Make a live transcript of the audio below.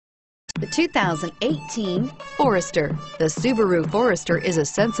The 2018 Forester. The Subaru Forester is a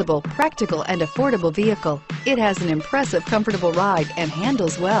sensible, practical, and affordable vehicle. It has an impressive, comfortable ride and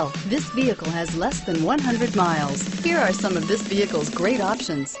handles well. This vehicle has less than 100 miles. Here are some of this vehicle's great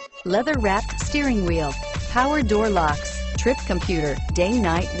options: leather-wrapped steering wheel, power door locks, trip computer,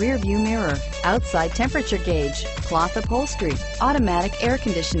 day-night rear view mirror, outside temperature gauge, cloth upholstery, automatic air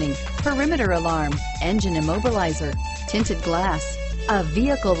conditioning, perimeter alarm, engine immobilizer, tinted glass. A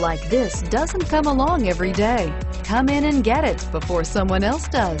vehicle like this doesn't come along every day. Come in and get it before someone else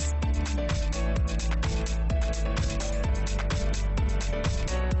does.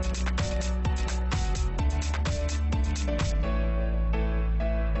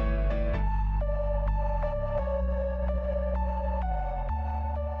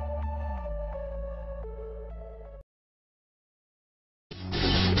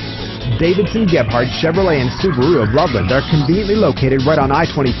 Davidson-Gebhardt Chevrolet and Subaru of Loveland are conveniently located right on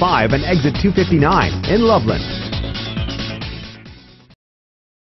I-25 and exit 259 in Loveland.